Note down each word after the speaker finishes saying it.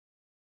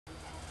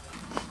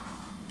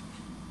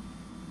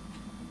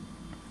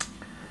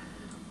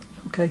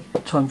Okay,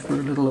 time for a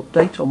little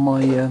update on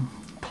my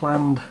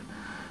planned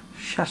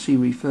chassis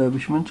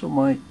refurbishment on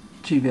my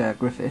TVR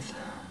Griffith.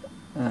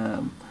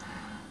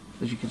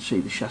 As you can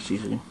see, the chassis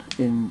is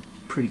in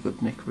pretty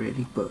good nick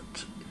really, but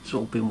it's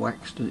all been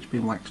waxed, and it's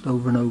been waxed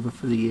over and over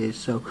for the years,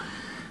 so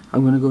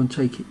I'm going to go and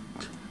take it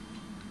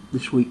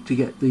this week to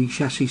get the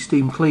chassis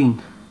steam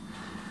cleaned.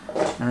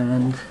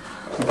 And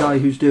the guy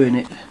who's doing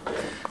it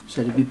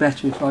said it'd be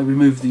better if I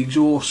remove the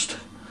exhaust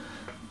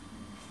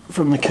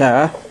from the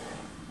car,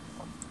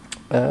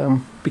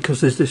 because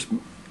there's this,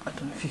 I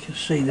don't know if you can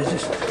see, there's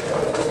this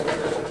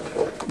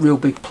real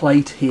big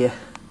plate here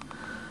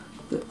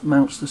that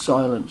mounts the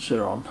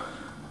silencer on,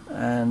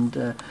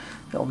 and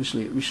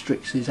obviously it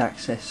restricts his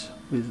access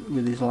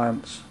with his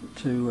lance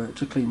to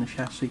clean the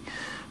chassis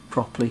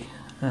properly.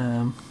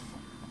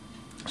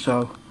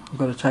 So I've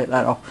got to take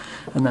that off,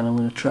 and then I'm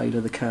going to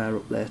trailer the car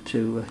up there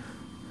to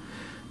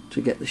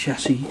get the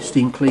chassis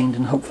steam cleaned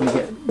and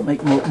hopefully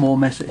make more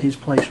mess at his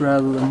place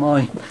rather than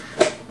mine.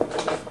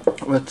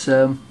 But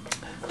to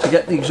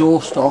get the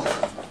exhaust off,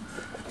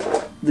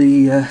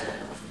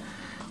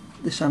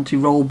 this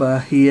anti-roll bar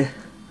here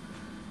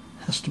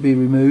has to be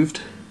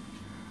removed.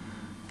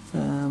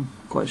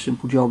 Quite a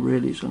simple job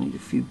really, it's only a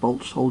few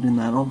bolts holding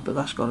that on, but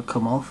that's got to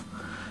come off.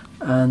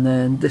 And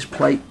then this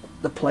plate,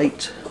 the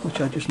plate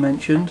which I just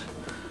mentioned,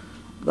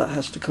 that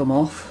has to come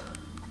off.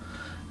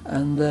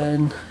 And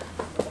then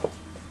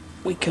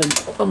we can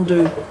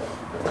undo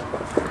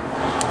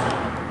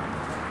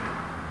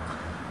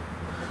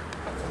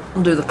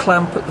the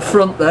clamp at the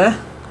front there,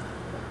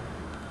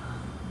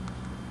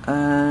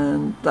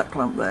 and that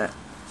clamp there,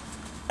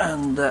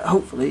 and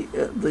hopefully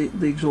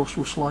the exhaust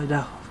will slide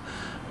out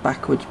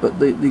backwards. But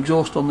the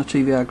exhaust on the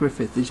TVR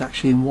Griffith is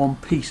actually in one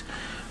piece,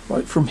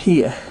 right from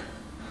here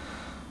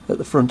at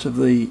the front of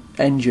the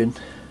engine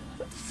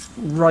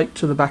right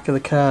to the back of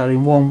the car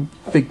in one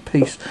big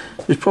piece.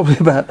 It's probably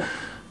about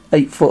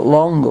 8 foot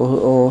long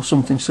or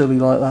something silly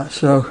like that,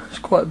 so it's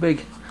quite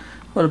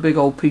a big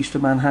old piece to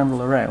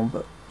manhandle around.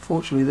 But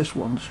fortunately this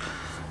one's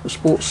a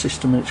sports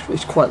system, and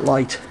it's quite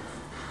light.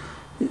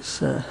 It's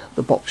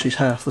the box is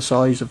half the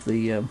size of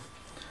the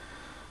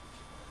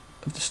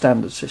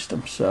standard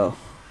system, so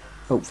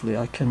hopefully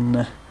I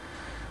can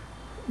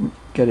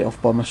get it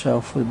off by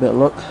myself with a bit of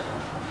luck.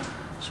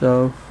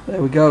 So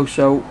there we go.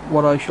 So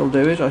what I shall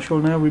do is I shall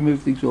now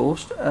remove the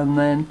exhaust, and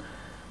then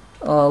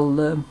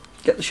I'll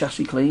get the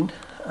chassis cleaned,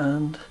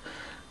 and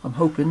I'm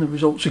hoping the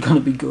results are going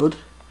to be good.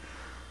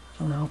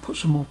 And I'll put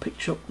some more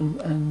pics up,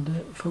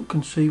 and folk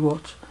can see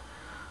what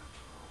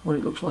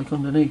it looks like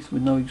underneath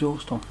with no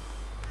exhaust on.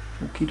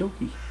 Okie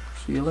dokie,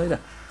 see you later.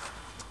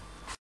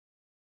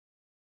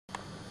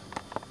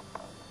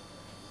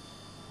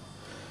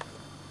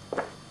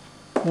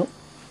 Well,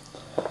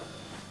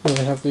 here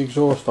we have the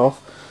exhaust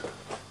off.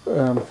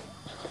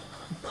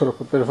 Put up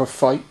a bit of a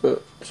fight,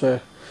 but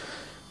got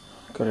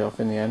it off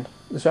in the end.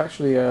 There's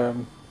actually a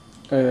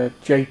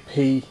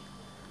JP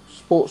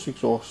sports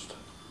exhaust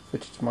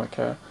fitted to my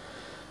car,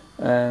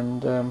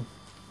 and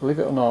believe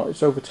it or not,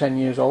 it's over 10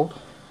 years old,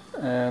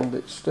 and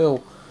it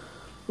still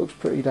looks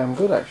pretty damn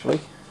good actually.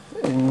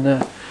 You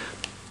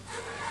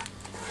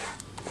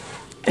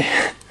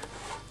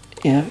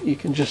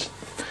can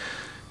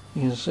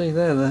see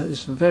there that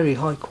it's very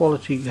high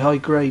quality, high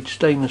grade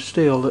stainless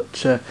steel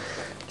that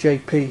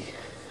JP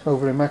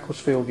over in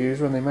Macclesfield use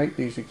when they make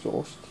these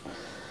exhausts,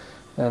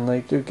 and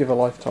they do give a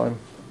lifetime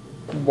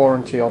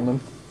warranty on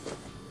them,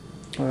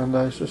 and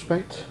I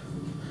suspect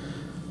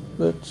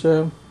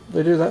that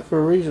they do that for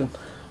a reason.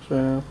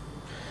 So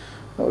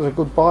that was a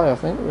good buy, I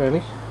think,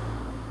 really.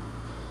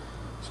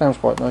 Sounds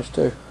quite nice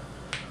too.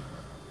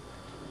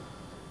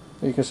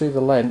 You can see the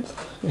length.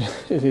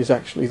 It is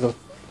actually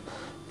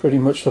pretty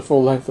much the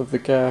full length of the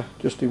car,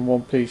 just in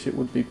one piece. It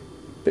would be a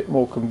bit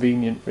more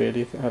convenient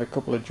really if it had a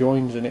couple of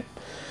joins in it,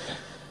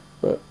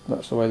 but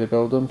that's the way they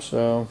build them,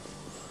 so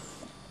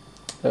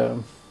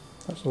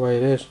that's the way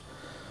it is.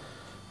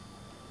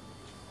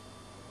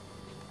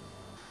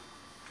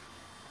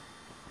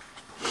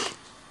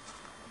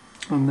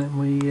 And then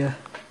we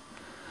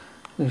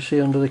see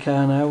under the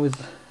car now with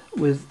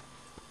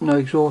no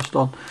exhaust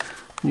on,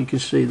 and you can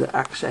see that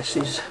access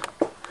to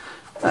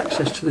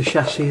the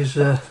chassis is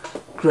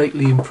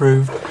greatly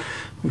improved.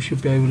 We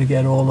should be able to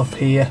get all up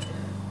here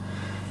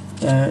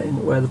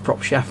where the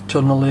prop shaft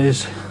tunnel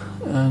is,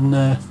 and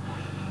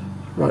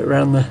right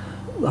around the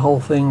whole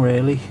thing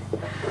really.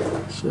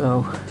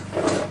 So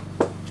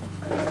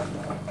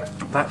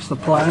that's the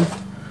plan.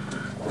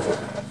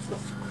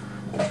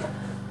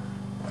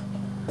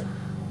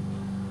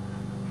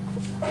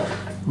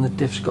 And the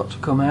diff's got to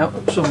come out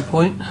at some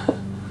point,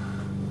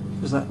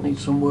 because that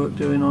needs some work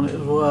doing on it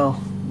as well,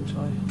 which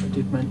I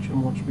did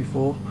mention once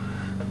before.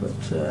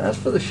 But as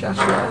for the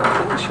chassis, I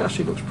think the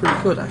chassis looks pretty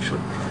good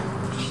actually.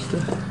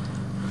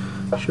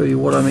 Just show you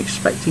what I'm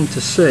expecting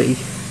to see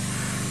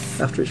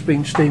after it's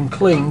been steam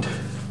cleaned.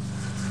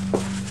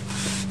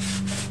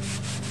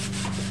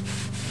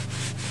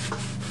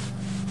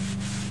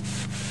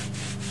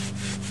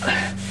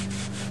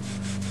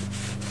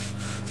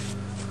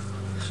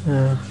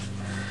 So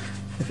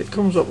if it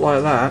comes up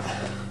like that,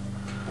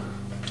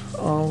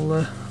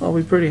 I'll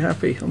be pretty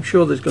happy. I'm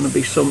sure there's going to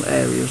be some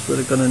areas that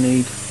are going to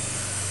need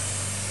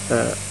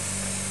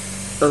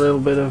a little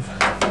bit of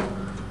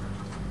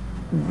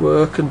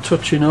work and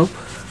touching up,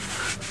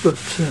 but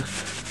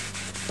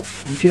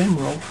in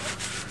general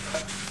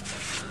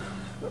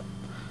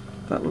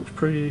that looks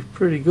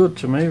pretty good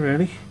to me,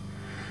 really.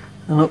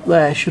 And up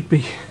there should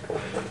be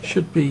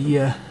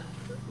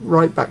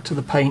right back to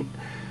the paint,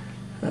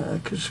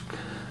 because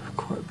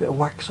quite a bit of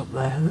wax up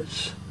there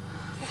that's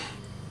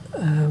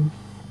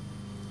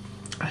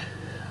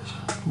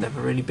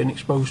never really been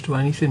exposed to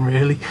anything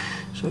really,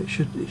 so it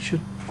should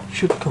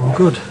come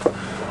good.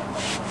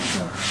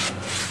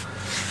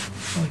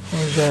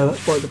 Likewise there,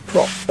 that's by the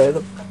prop there,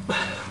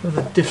 where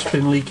the diff's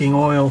been leaking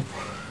oil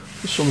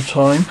for some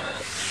time.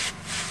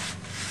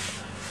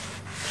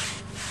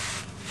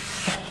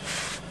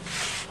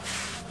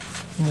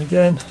 And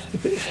again,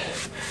 if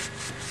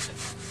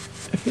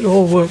it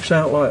all works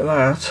out like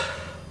that,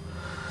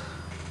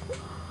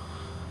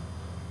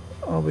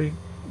 I'll be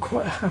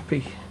quite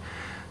happy,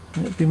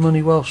 and it'd be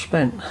money well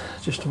spent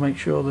just to make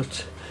sure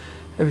that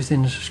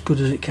everything's as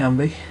good as it can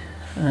be,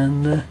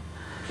 and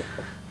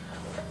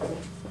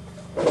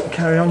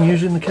carry on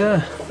using the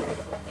car.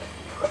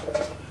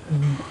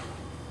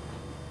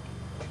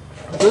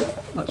 Good,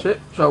 that's it.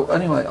 So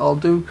anyway, I'll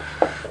do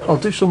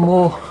some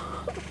more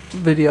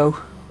video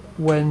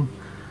when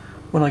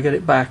I get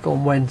it back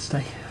on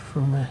Wednesday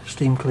from the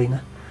steam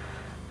cleaner,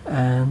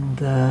 and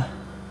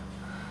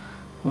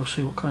we'll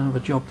see what kind of a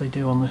job they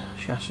do on the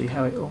chassis,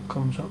 how it all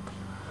comes up.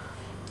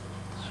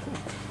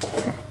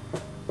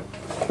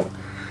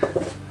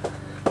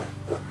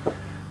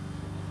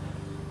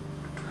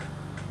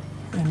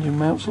 Engine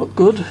mounts look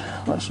good.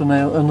 That's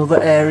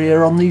another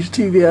area on these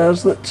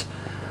TVRs that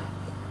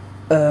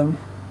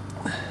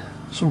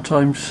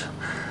sometimes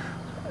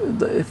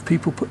if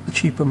people put the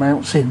cheaper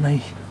mounts in,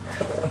 they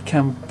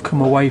can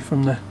come away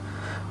from the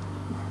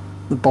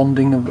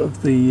bonding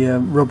of the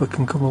rubber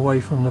can come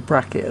away from the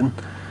bracket, and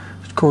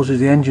it causes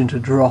the engine to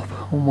drop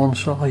on one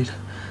side.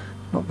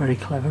 Not very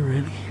clever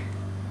really.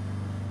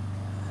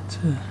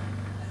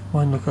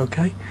 Mine look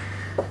okay.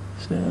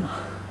 So,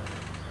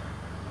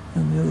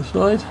 and the other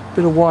side,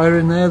 bit of wire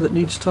in there that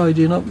needs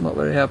tidying up. Not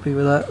very happy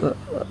with that.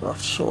 I'll have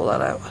to sort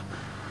that out.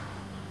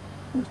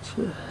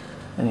 But,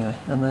 anyway,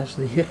 and there's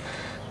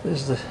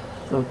the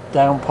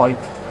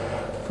downpipe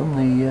from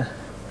the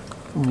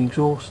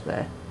exhaust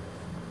there.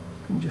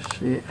 You can just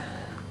see it.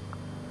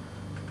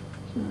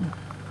 So,